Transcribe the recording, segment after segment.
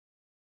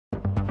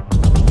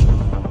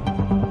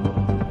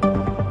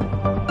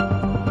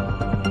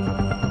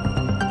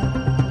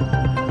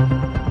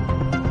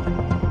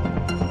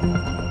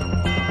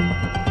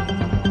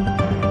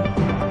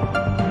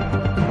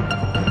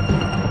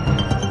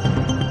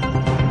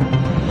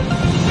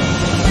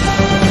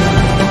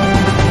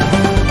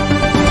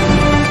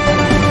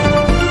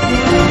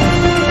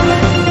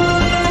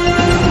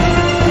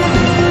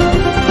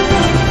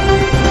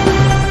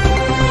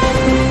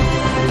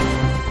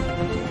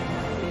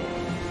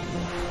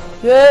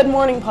Good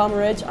morning, Palm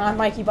Ridge. I'm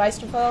Mikey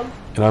Beisterfeld.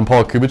 And I'm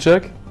Paul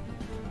Kubicek.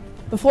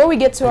 Before we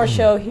get to our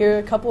show, here are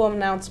a couple of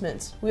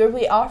announcements. We will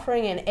be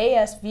offering an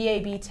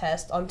ASVAB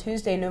test on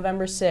Tuesday,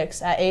 November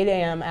 6th at 8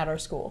 a.m. at our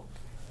school.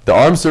 The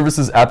Armed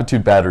Services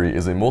Aptitude Battery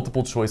is a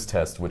multiple-choice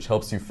test which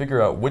helps you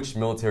figure out which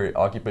military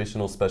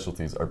occupational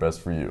specialties are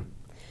best for you.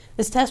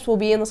 This test will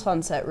be in the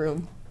Sunset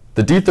Room.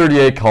 The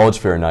D38 College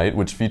Fair Night,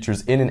 which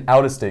features in- and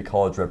out-of-state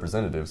college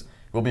representatives,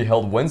 will be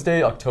held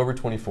Wednesday, October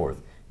 24th.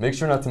 Make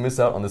sure not to miss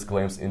out on this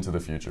glimpse into the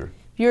future.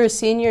 If you're a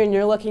senior and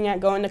you're looking at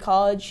going to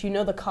college, you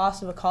know the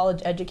cost of a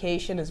college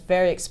education is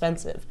very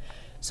expensive.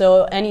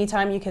 So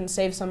anytime you can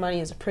save some money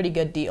is a pretty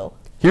good deal.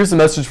 Here's a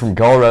message from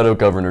Colorado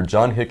Governor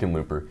John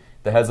Hickenlooper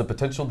that has the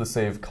potential to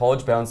save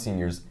college-bound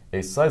seniors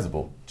a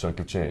sizable chunk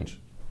of change.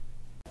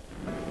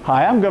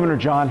 Hi, I'm Governor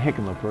John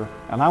Hickenlooper,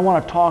 and I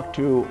want to talk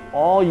to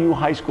all you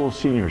high school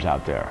seniors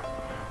out there.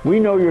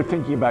 We know you're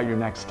thinking about your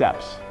next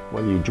steps,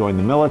 whether you join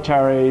the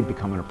military,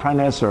 become an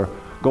apprentice, or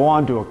go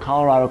on to a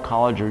Colorado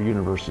college or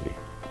university.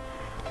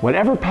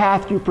 Whatever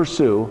path you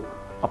pursue,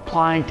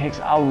 applying takes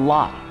a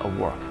lot of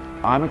work.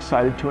 I'm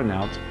excited to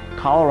announce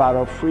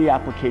Colorado Free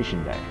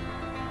Application Day.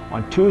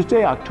 On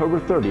Tuesday,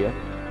 October 30th,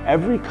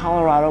 every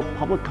Colorado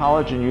public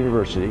college and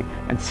university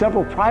and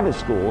several private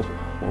schools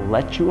will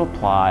let you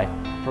apply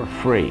for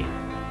free.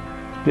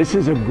 This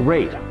is a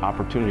great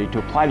opportunity to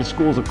apply to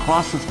schools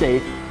across the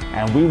state,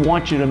 and we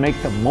want you to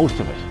make the most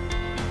of it.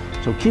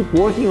 So keep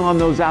working on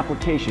those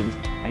applications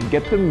and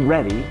get them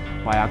ready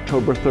by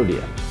October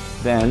 30th.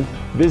 Then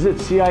visit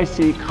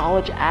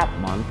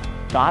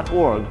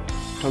CICcollegeAppMonth.org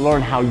to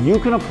learn how you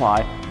can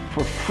apply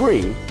for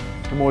free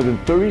to more than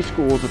 30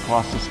 schools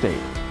across the state.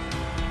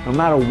 No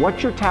matter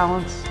what your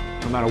talents,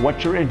 no matter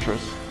what your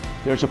interests,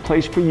 there's a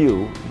place for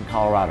you in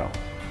Colorado.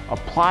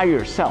 Apply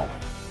yourself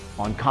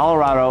on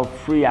Colorado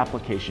Free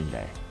Application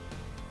Day.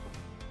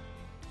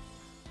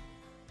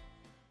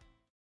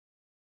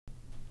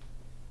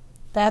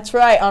 That's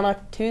right, on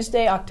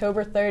Tuesday,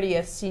 October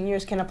 30th,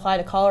 seniors can apply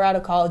to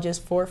Colorado colleges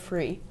for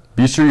free.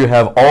 Be sure you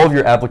have all of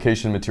your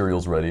application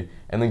materials ready,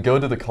 and then go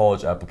to the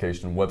college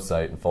application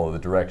website and follow the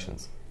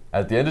directions.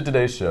 At the end of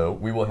today's show,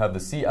 we will have the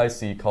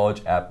CIC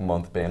College App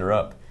Month banner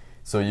up,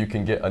 so you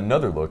can get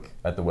another look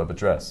at the web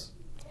address.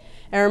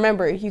 And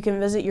remember, you can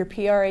visit your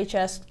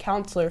PRHS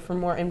counselor for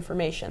more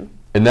information.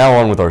 And now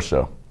on with our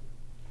show.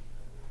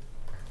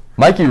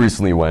 Mikey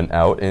recently went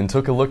out and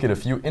took a look at a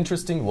few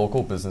interesting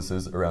local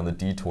businesses around the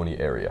D20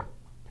 area.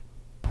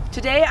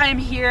 Today I am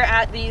here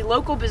at the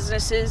local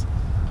businesses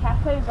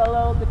Cafe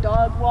Velo, The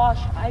Dog Wash,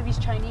 Ivy's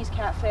Chinese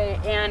Cafe,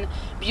 and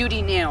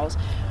Beauty Nails.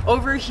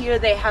 Over here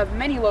they have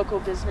many local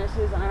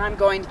businesses and I'm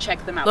going to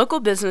check them out. Local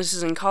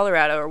businesses in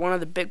Colorado are one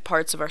of the big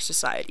parts of our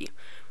society.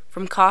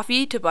 From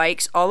coffee to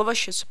bikes, all of us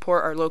should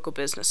support our local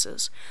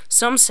businesses.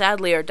 Some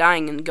sadly are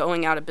dying and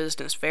going out of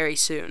business very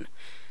soon.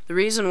 The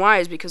reason why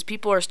is because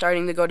people are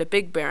starting to go to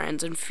big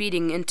brands and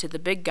feeding into the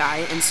big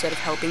guy instead of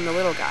helping the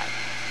little guy.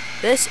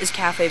 This is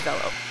Cafe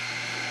Velo.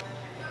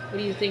 What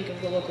do you think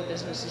of the local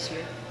businesses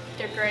here?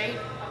 They're great.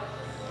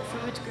 The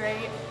food's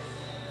great.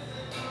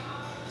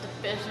 The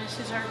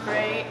businesses are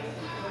great.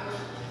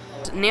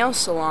 Nail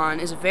salon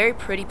is a very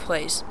pretty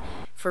place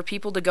for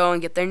people to go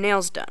and get their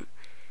nails done.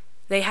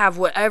 They have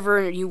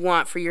whatever you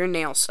want for your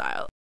nail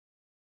style.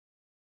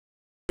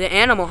 The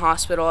animal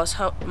hospital has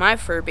helped my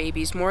fur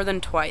babies more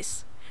than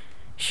twice.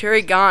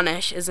 Shri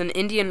Ganesh is an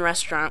Indian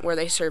restaurant where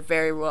they serve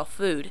very well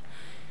food.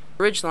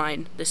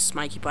 Ridgeline, this is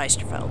Mikey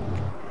Beisterfeld.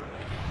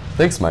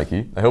 Thanks,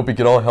 Mikey. I hope we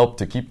could all help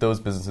to keep those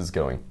businesses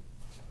going.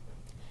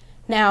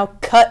 Now,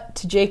 cut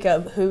to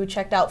Jacob, who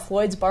checked out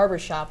Floyd's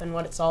Barbershop and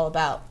what it's all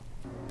about.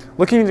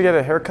 Looking to get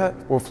a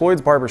haircut? Well,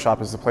 Floyd's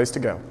Barbershop is the place to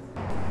go.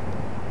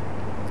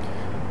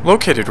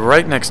 Located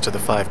right next to the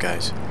Five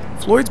Guys,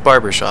 Floyd's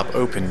Barbershop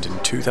opened in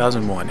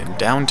 2001 in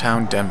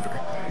downtown Denver,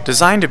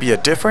 designed to be a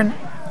different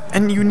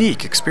and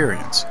unique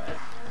experience.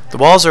 The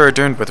walls are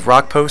adorned with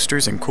rock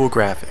posters and cool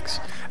graphics,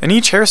 and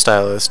each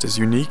hairstylist is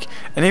unique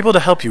and able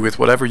to help you with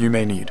whatever you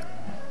may need.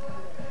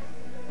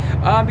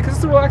 Because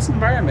it's a relaxed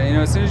environment. You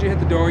know, as soon as you hit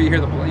the door, you hear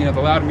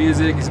the loud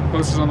music, you see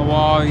posters on the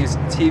wall, you see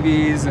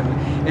TVs, and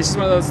it's just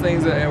one of those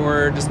things that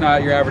we're just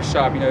not your average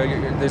shop. You know,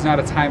 there's not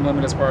a time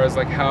limit as far as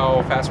like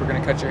how fast we're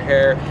going to cut your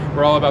hair.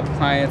 We're all about the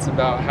clients,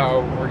 about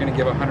how we're going to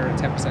give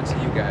 110% to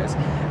you guys.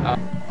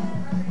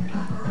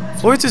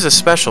 Floyd's is a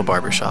special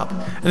barbershop,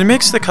 and it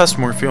makes the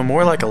customer feel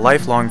more like a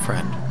lifelong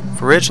friend.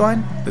 For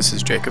Ridgeline, this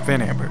is Jacob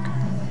Van Amberg.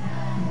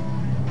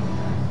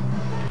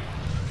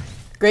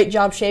 Great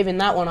job shaving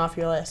that one off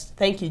your list.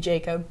 Thank you,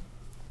 Jacob.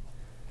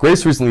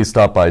 Grace recently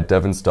stopped by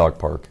Devon's Dog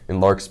Park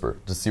in Larkspur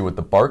to see what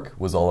the bark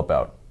was all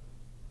about.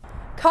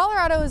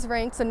 Colorado is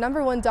ranked the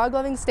 #1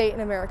 dog-loving state in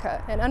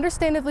America, and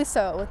understandably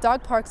so, with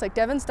dog parks like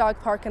Devon's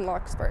Dog Park in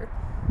Larkspur.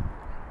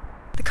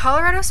 The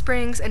Colorado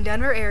Springs and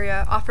Denver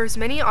area offers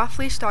many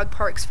off-leash dog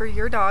parks for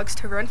your dogs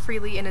to run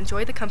freely and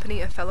enjoy the company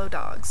of fellow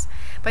dogs.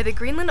 By the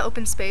Greenland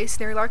Open Space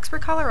near Larkspur,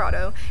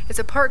 Colorado, is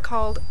a park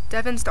called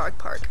Devon's Dog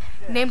Park,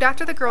 named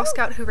after the Girl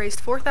Scout who raised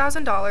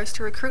 $4,000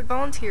 to recruit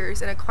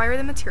volunteers and acquire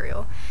the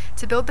material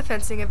to build the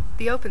fencing of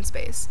the open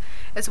space,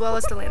 as well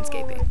as the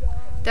landscaping.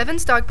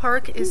 Devon's Dog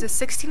Park is a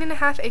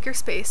 16.5-acre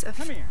space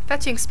of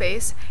fetching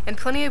space and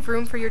plenty of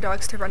room for your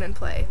dogs to run and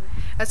play.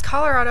 As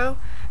Colorado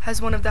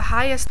has one of the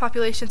highest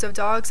populations of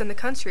dogs in the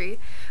country,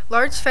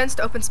 large fenced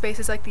open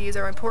spaces like these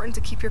are important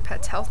to keep your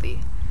pets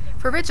healthy.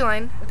 For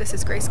Ridgeline, this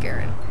is Grace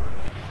Guerin.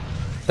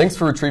 Thanks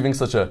for retrieving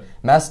such a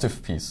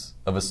mastiff piece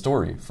of a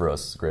story for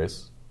us,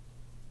 Grace.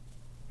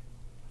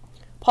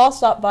 Paul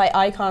stopped by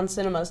Icon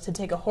Cinemas to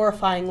take a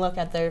horrifying look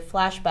at their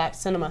flashback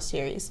cinema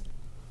series.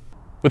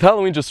 With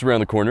Halloween just around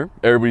the corner,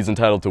 everybody's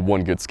entitled to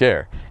one good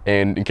scare.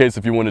 And in case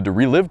if you wanted to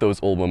relive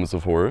those old moments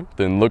of horror,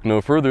 then look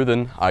no further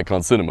than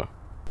Icon Cinema.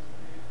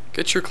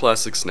 Get your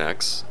classic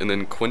snacks, and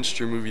then quench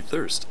your movie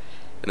thirst,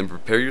 and then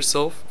prepare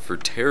yourself for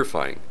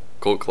terrifying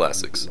cult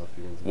classics,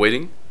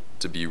 waiting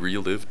to be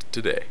relived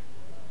today.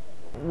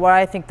 What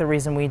I think the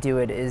reason we do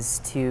it is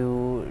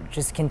to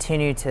just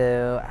continue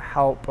to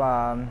help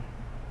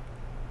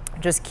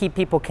just keep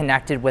people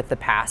connected with the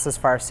past as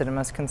far as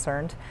cinema is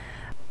concerned.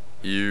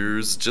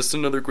 Here's just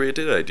another great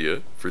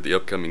idea for the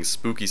upcoming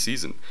spooky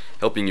season,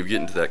 helping you get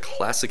into that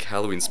classic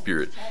Halloween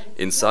spirit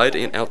inside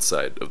and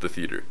outside of the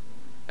theater.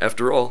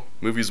 After all,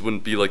 movies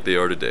wouldn't be like they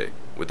are today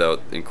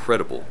without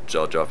incredible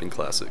jaw-dropping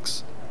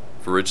classics.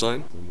 For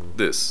Ridgeline,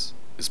 this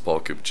is Paul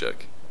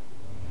Kubicek.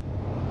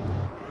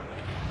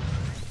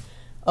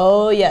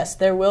 Oh yes,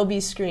 there will be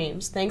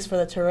screams. Thanks for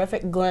the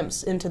terrific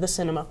glimpse into the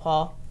cinema,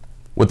 Paul.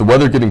 With the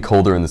weather getting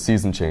colder and the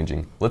season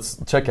changing, let's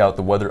check out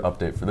the weather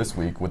update for this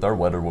week with our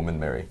weather woman,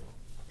 Mary.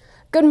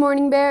 Good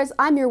morning, Bears.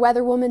 I'm your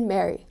weather woman,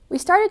 Mary. We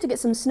started to get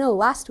some snow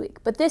last week,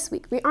 but this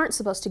week we aren't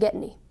supposed to get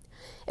any.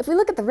 If we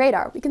look at the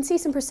radar, we can see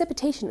some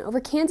precipitation over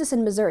Kansas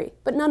and Missouri,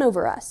 but none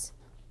over us.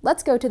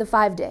 Let's go to the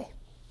 5-day.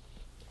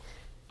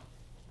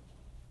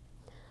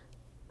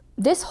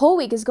 This whole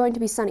week is going to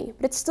be sunny,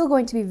 but it's still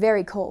going to be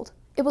very cold.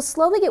 It will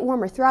slowly get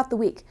warmer throughout the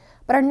week,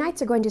 but our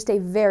nights are going to stay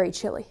very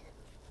chilly.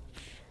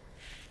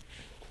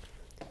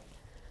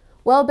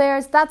 Well,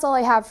 Bears, that's all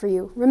I have for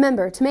you.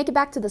 Remember, to make it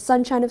back to the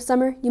sunshine of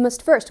summer, you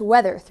must first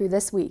weather through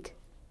this week.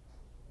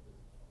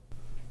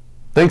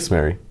 Thanks,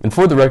 Mary. And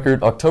for the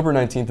record, October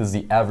 19th is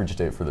the average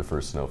date for the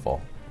first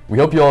snowfall. We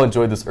hope you all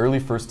enjoyed this early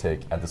first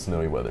take at the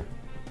snowy weather.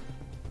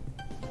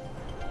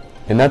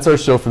 And that's our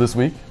show for this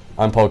week.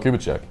 I'm Paul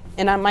Kubicek.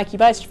 And I'm Mikey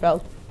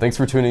Beisterfeld. Thanks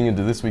for tuning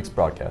into this week's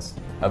broadcast.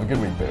 Have a good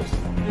week, Bears.